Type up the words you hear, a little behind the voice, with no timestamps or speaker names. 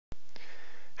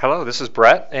Hello, this is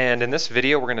Brett, and in this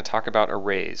video we're going to talk about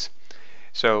arrays.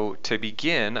 So to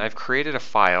begin, I've created a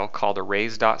file called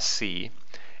arrays.c,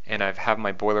 and I have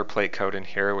my boilerplate code in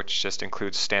here, which just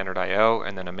includes standard I/O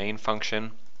and then a main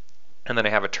function. And then I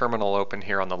have a terminal open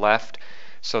here on the left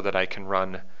so that I can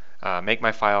run, make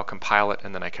my file, compile it,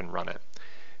 and then I can run it.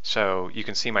 So you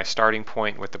can see my starting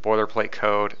point with the boilerplate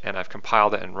code, and I've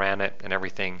compiled it and ran it, and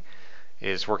everything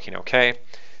is working okay.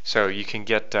 So you can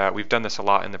get, we've done this a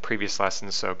lot in the previous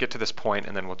lessons, so get to this point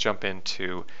and then we'll jump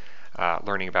into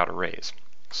learning about arrays.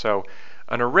 So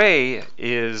an array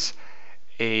is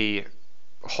a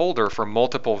holder for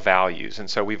multiple values, and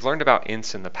so we've learned about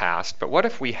ints in the past, but what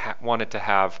if we wanted to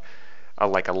have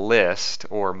like a list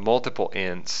or multiple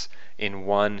ints in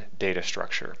one data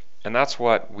structure? And that's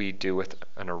what we do with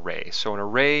an array. So an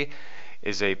array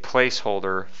is a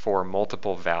placeholder for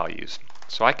multiple values.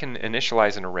 So I can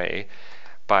initialize an array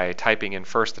by typing in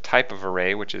first the type of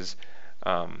array, which is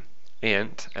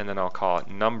int, and then I'll call it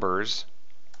numbers.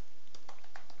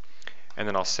 And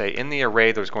then I'll say in the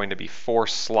array there's going to be 4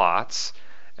 slots,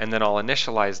 and then I'll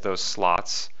initialize those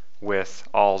slots with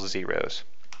all zeros.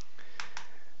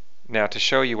 Now to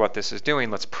show you what this is doing,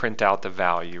 let's print out the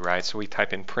value, right? So we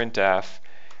type in printf,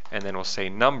 and then we'll say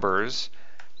numbers,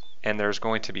 and there's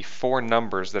going to be 4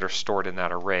 numbers that are stored in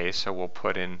that array, so we'll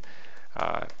put in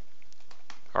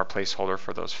our placeholder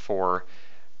for those 4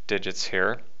 digits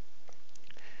here,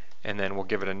 and then we'll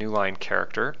give it a new line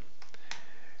character.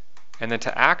 And then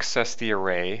to access the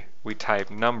array, we type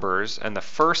numbers, and the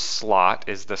first slot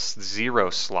is the 0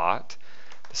 slot.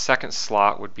 The second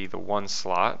slot would be the 1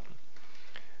 slot.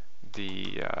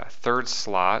 The third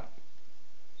slot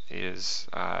is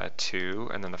 2,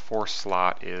 and then the fourth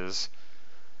slot is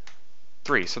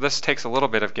 3. So this takes a little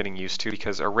bit of getting used to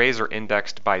because arrays are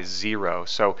indexed by 0.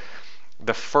 So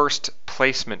the first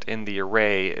placement in the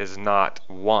array is not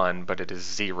 1, but it is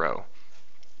 0.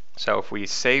 So if we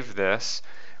save this,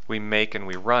 we make and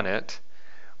we run it,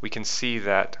 we can see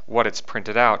that what it's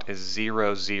printed out is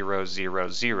 0, 0, 0,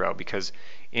 0, because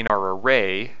in our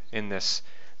array, in this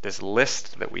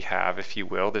list that we have, if you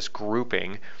will, this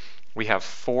grouping, we have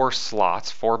 4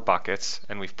 slots, 4 buckets,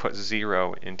 and we've put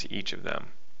 0 into each of them.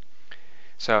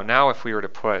 So now if we were to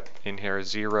put in here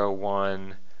 0,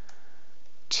 1,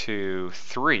 2,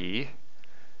 3,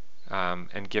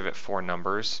 and give it 4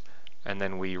 numbers, and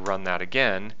then we run that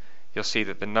again, you'll see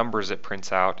that the numbers it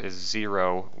prints out is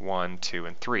 0, 1, 2,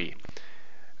 and 3.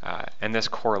 And this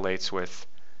correlates with,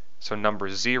 so number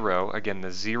 0, again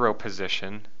the 0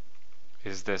 position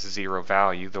is this 0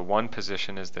 value, the 1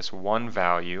 position is this 1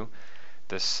 value,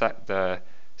 the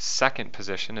second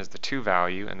position is the 2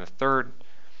 value, and the third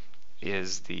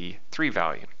is the 3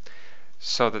 value.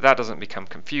 So that doesn't become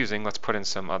confusing, let's put in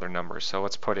some other numbers. So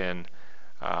let's put in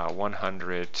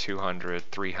 100,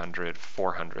 200, 300,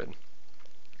 400.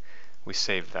 We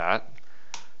save that,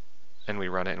 and we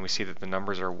run it, and we see that the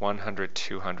numbers are 100,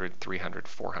 200, 300,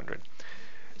 400.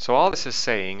 So all this is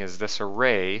saying is this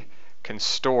array can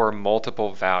store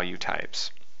multiple value types.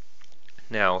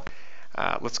 Now,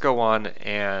 let's go on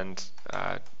and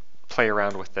play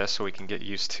around with this so we can get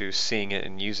used to seeing it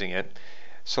and using it.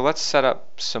 So let's set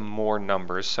up some more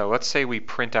numbers. So let's say we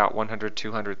print out 100,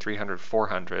 200, 300,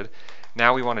 400.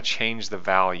 Now we want to change the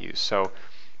values. So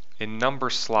in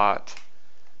numbers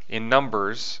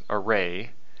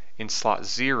array, in slot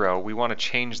 0, we want to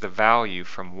change the value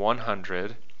from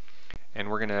 100, and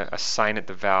we're going to assign it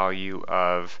the value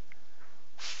of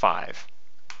 5.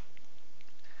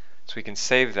 So we can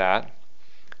save that.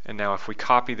 And now if we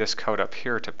copy this code up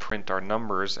here to print our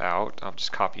numbers out, I'll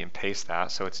just copy and paste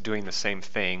that. So it's doing the same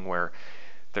thing where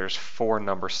there's 4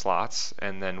 number slots,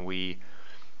 and then we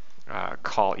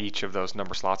call each of those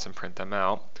number slots and print them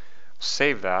out.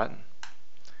 Save that.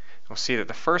 We'll see that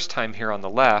the first time here on the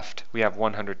left we have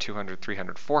 100, 200,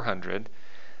 300, 400,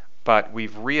 but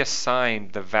we've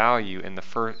reassigned the value in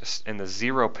the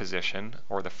 0 position,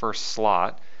 or the first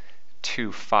slot,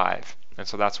 to 5. And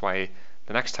so that's why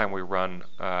the next time we run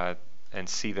and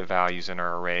see the values in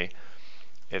our array,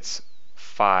 it's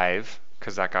 5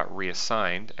 because that got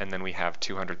reassigned, and then we have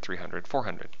 200, 300,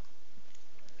 400.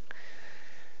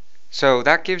 So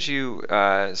that gives you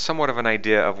somewhat of an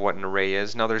idea of what an array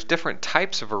is. Now there's different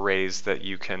types of arrays that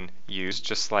you can use,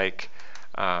 just like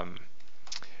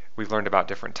we've learned about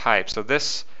different types. So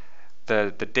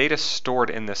the data stored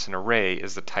in this an array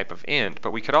is the type of int,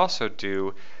 but we could also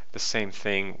do the same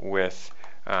thing with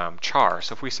char.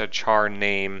 So if we said char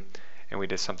name and we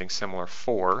did something similar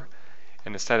 4,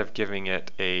 and instead of giving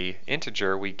it a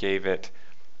integer, we gave it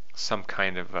some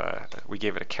kind of we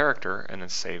gave it a character and then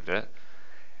saved it.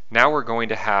 Now we're going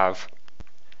to have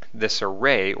this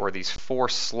array, or these 4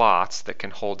 slots that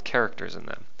can hold characters in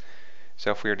them.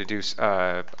 So if we were to do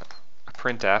a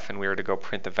printf and we were to go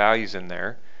print the values in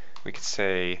there, we could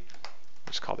say,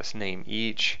 let's call this name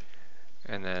each,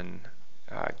 and then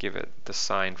give it the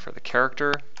sign for the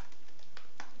character.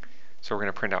 So we're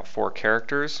going to print out 4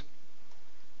 characters,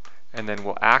 and then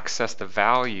we'll access the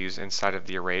values inside of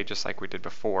the array just like we did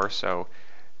before. So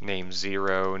name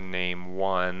 0, name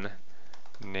 1,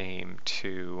 name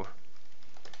 2,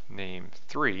 name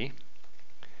 3.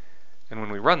 And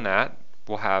when we run that,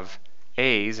 we'll have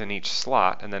A's in each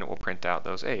slot, and then it will print out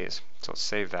those A's. So let's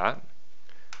save that,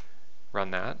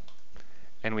 run that,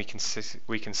 and we can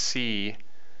see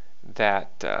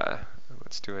that,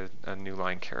 let's do a new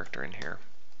line character in here.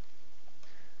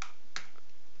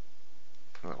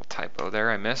 A little typo there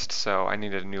I missed, so I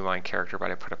needed a new line character, but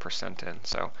I put a % in.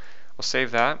 So we'll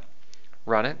save that,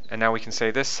 run it, and now we can say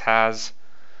this has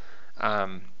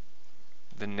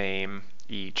the name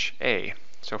each A.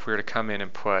 So if we were to come in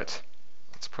and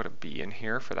let's put a B in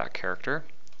here for that character,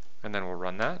 and then we'll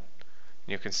run that.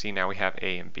 You can see now we have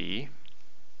A and B,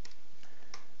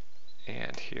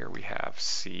 and here we have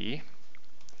C.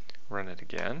 Run it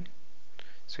again.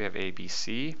 So we have A, B,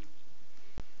 C,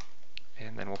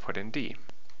 and then we'll put in D,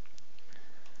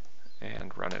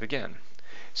 and run it again.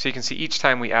 So you can see each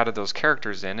time we added those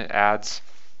characters in, it adds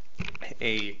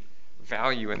a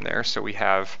value in there. So we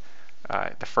have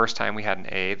the first time we had an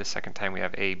A, the second time we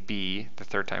have AB, the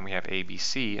third time we have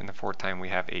ABC, and the fourth time we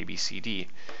have ABCD.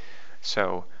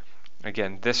 So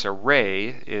again, this array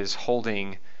is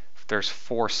holding, there's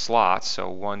 4 slots, so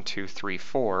 1, 2, 3,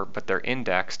 4, but they're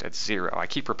indexed at 0. I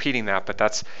keep repeating that, but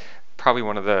that's probably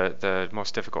one of the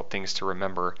most difficult things to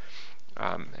remember,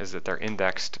 is that they're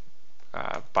indexed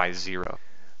by 0.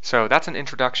 So that's an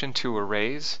introduction to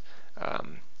arrays.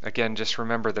 Again, just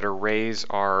remember that arrays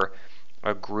are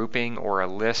a grouping or a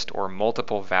list or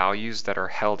multiple values that are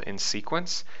held in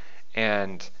sequence,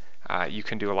 and you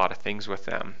can do a lot of things with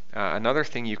them. Another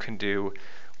thing you can do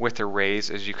with arrays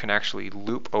is you can actually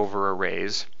loop over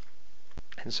arrays.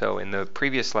 And so in the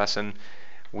previous lesson,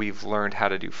 we've learned how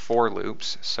to do for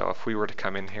loops. So if we were to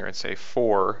come in here and say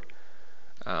for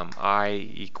I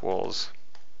equals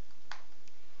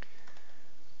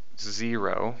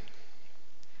 0,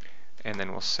 and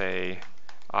then we'll say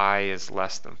I is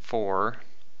less than 4,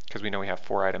 because we know we have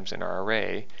 4 items in our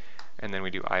array, and then we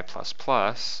do I++,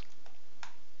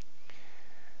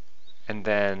 and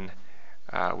then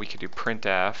we could do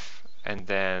printf, and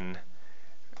then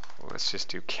let's just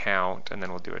do count, and then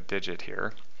we'll do a digit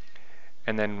here.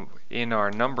 And then in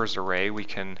our numbers array, we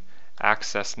can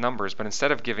access numbers, but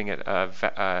instead of giving it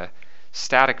a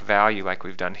static value like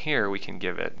we've done here, we can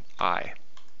give it I.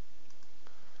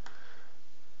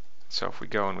 So if we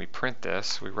go and we print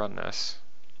this, we run this.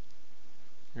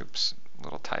 Oops,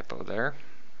 little typo there.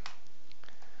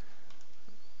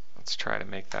 Let's try to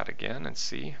make that again and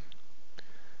see.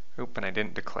 Oop, and I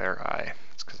didn't declare I.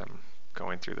 It's because I'm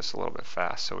going through this a little bit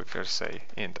fast. So we've got to say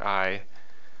int I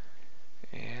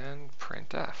and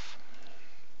printf.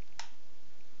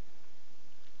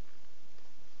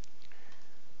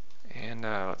 And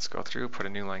let's go through, put a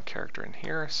new line character in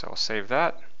here. So I'll save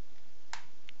that.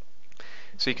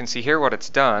 So you can see here what it's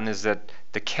done is that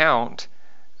the count,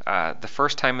 the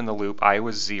first time in the loop, I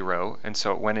was 0, and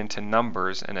so it went into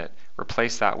numbers and it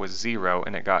replaced that with 0,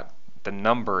 and it got the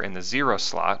number in the 0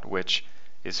 slot, which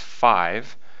is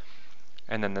 5.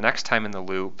 And then the next time in the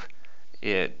loop,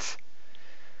 it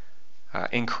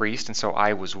increased, and so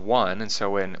I was 1, and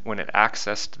so when it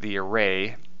accessed the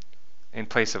array, in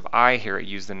place of I here, it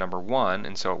used the number 1,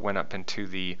 and so it went up into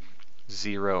the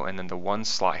 0 and then the 1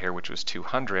 slot here, which was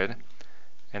 200.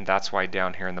 And that's why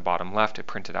down here in the bottom left it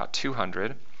printed out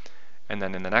 200. And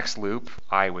then in the next loop,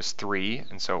 I was 3,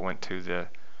 and so it went to the,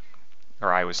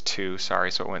 or I was 2,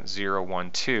 sorry, so it went 0,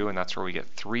 1, 2, and that's where we get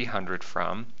 300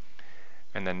 from.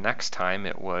 And then next time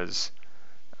it was,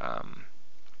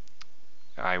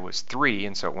 I was 3,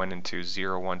 and so it went into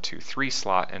 0, 1, 2, 3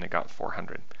 slot, and it got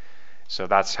 400. So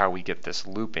that's how we get this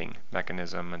looping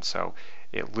mechanism, and so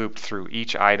it looped through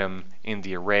each item in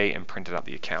the array and printed out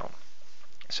the account.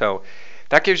 So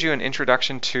that gives you an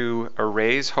introduction to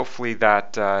arrays. Hopefully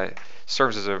that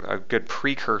serves as a good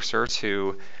precursor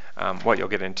to what you'll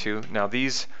get into. Now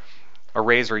these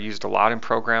arrays are used a lot in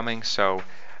programming, so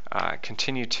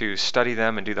continue to study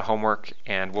them and do the homework,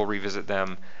 and we'll revisit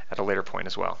them at a later point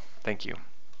as well. Thank you.